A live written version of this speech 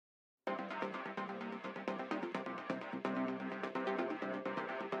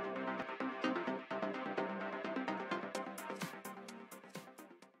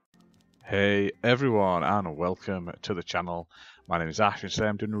Hey everyone, and welcome to the channel. My name is Ash, and today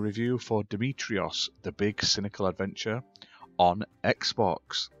I'm doing a review for Demetrios, the big Cynical adventure on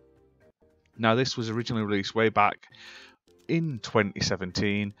Xbox. Now, this was originally released way back in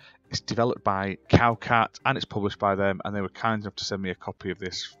 2017. It's developed by Cowcat and it's published by them, and they were kind enough to send me a copy of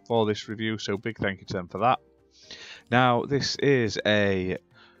this for this review, so big thank you to them for that. Now, this is a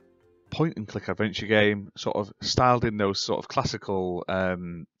point and click adventure game, sort of styled in those sort of classical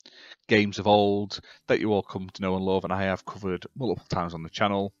games of old that you all come to know and love, and I have covered multiple times on the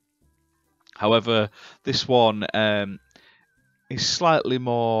channel. However, this one is slightly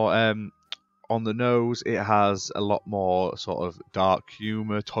more on the nose. It has a lot more sort of dark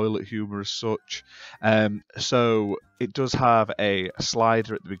humour, toilet humour as such. So it does have a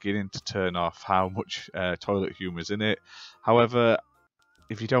slider at the beginning to turn off how much toilet humour is in it. However,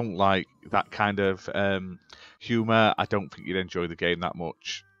 if you don't like that kind of humour, I don't think you'd enjoy the game that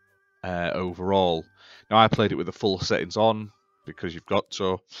much overall. Now, I played it with the full settings on because you've got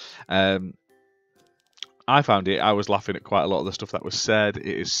to. I found it, I was laughing at quite a lot of the stuff that was said. It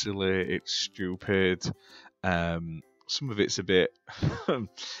is silly, it's stupid. Some of it's a bit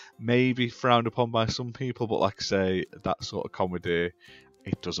maybe frowned upon by some people, but like I say, that sort of comedy,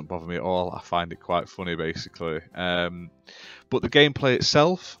 it doesn't bother me at all. I find it quite funny, basically. But the gameplay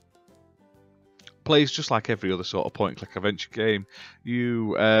itself plays just like every other sort of point-and-click adventure game.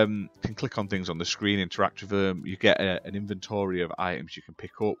 You can click on things on the screen, interact with them. You get an inventory of items you can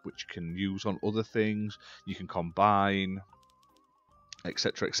pick up, which you can use on other things. You can combine,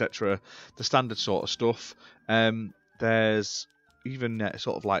 etc., etc. The standard sort of stuff. There's even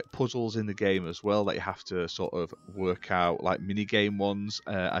sort of like puzzles in the game as well that you have to sort of work out, like mini-game ones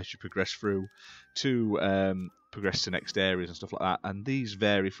as you progress through to progress to next areas and stuff like that. And these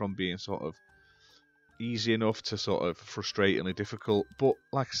vary from being sort of easy enough to sort of frustratingly difficult, but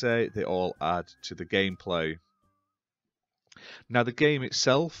like I say, they all add to the gameplay. Now, the game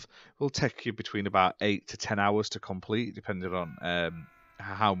itself will take you between about 8 to 10 hours to complete, depending on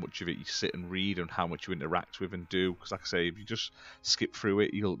how much of it you sit and read and how much you interact with and do. Because like I say, if you just skip through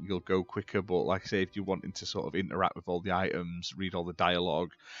it, you'll go quicker. But like I say, if you're wanting to sort of interact with all the items, read all the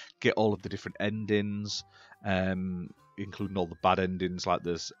dialogue, get all of the different endings, including all the bad endings, like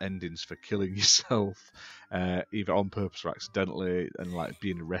there's endings for killing yourself, either on purpose or accidentally, and like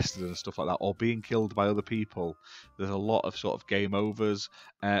being arrested and stuff like that, or being killed by other people. There's a lot of sort of game overs,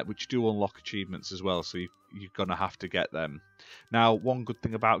 which do unlock achievements as well, so you're gonna have to get them. Now, one good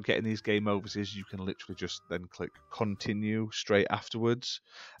thing about getting these game overs is you can literally just then click continue straight afterwards,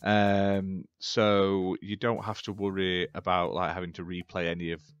 so you don't have to worry about like having to replay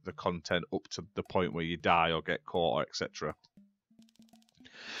any of the content up to the point where you die or get caught or etc.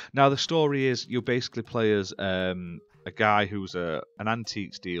 Now, the story is you basically play as a guy who's an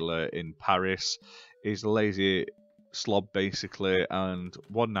antiques dealer in Paris. He's a lazy slob basically, and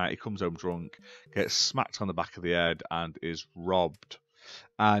one night he comes home drunk, gets smacked on the back of the head and is robbed.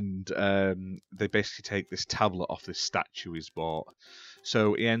 And they basically take this tablet off this statue he's bought.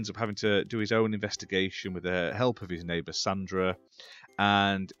 So he ends up having to do his own investigation with the help of his neighbour Sandra,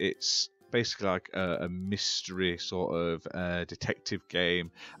 and it's basically like a mystery sort of detective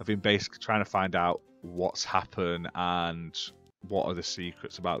game of him basically trying to find out what's happened and what are the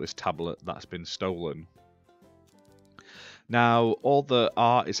secrets about this tablet that's been stolen. Now, all the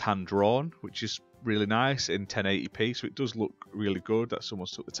art is hand-drawn, which is really nice in 1080p, so it does look really good that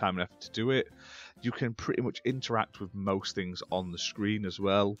someone's took the time and effort to do it. You can pretty much interact with most things on the screen as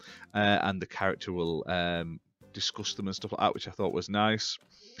well, and the character will discuss them and stuff like that, which I thought was nice.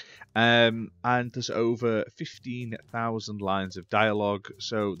 And there's over 15,000 lines of dialogue,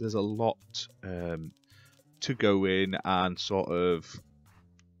 so there's a lot to go in and sort of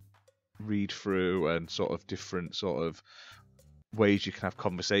read through, and sort of different sort of ways you can have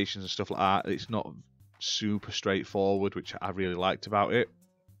conversations and stuff like that. It's not super straightforward, which I really liked about it.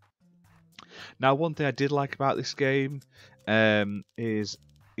 Now, one thing I did like about this game is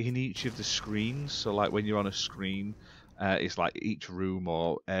in each of the screens, so like when you're on a screen, it's like each room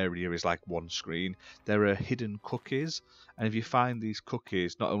or area is like one screen. There are hidden cookies, and if you find these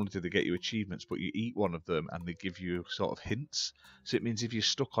cookies, not only do they get you achievements, but you eat one of them and they give you sort of hints. So it means if you're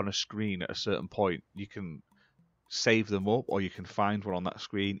stuck on a screen at a certain point, you can save them up, or you can find one on that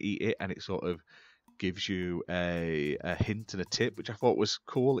screen, eat it, and it sort of gives you a hint and a tip, which I thought was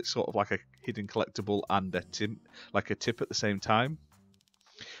cool. It's sort of like a hidden collectible and a tip, like a tip at the same time.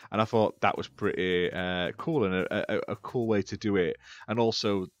 And I thought that was pretty cool, and a cool way to do it. And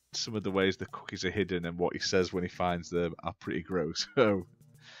also, some of the ways the cookies are hidden and what he says when he finds them are pretty gross. So,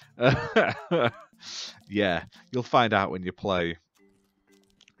 yeah, you'll find out when you play.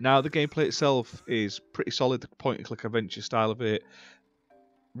 Now, the gameplay itself is pretty solid. The point-and-click adventure style of it,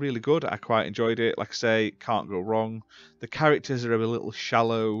 really good. I quite enjoyed it. Like I say, can't go wrong. The characters are a little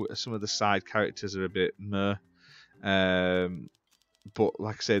shallow. Some of the side characters are a bit meh. But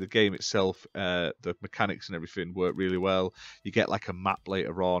like I say, the game itself, the mechanics and everything work really well. You get like a map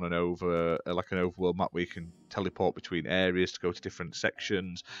later on, and like an overworld map where you can teleport between areas to go to different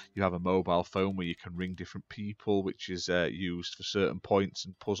sections. You have a mobile phone where you can ring different people, which is used for certain points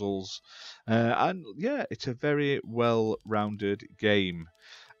and puzzles. And yeah, it's a very well-rounded game.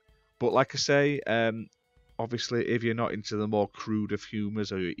 But like I say, obviously, if you're not into the more crude of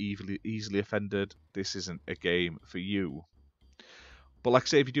humours or you're easily offended, this isn't a game for you. But like I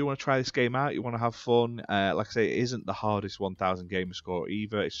say, if you do want to try this game out, you want to have fun, like I say, it isn't the hardest 1000 gamer score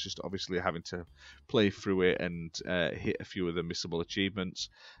either. It's just obviously having to play through it and hit a few of the missable achievements.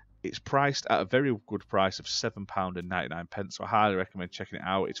 It's priced at a very good price of £7.99, so I highly recommend checking it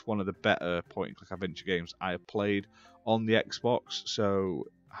out. It's one of the better point-and-click adventure games I have played on the Xbox, so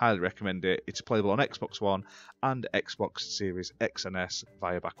highly recommend it. It's playable on Xbox One and Xbox Series X and S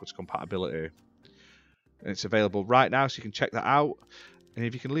via backwards compatibility. And it's available right now, so you can check that out. And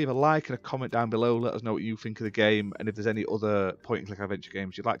if you can leave a like and a comment down below, let us know what you think of the game. And if there's any other point-and-click adventure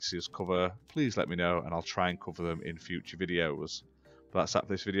games you'd like to see us cover, please let me know, and I'll try and cover them in future videos. But that's that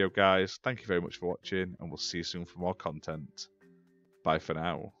for this video, guys. Thank you very much for watching, and we'll see you soon for more content. Bye for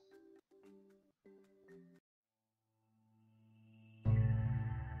now.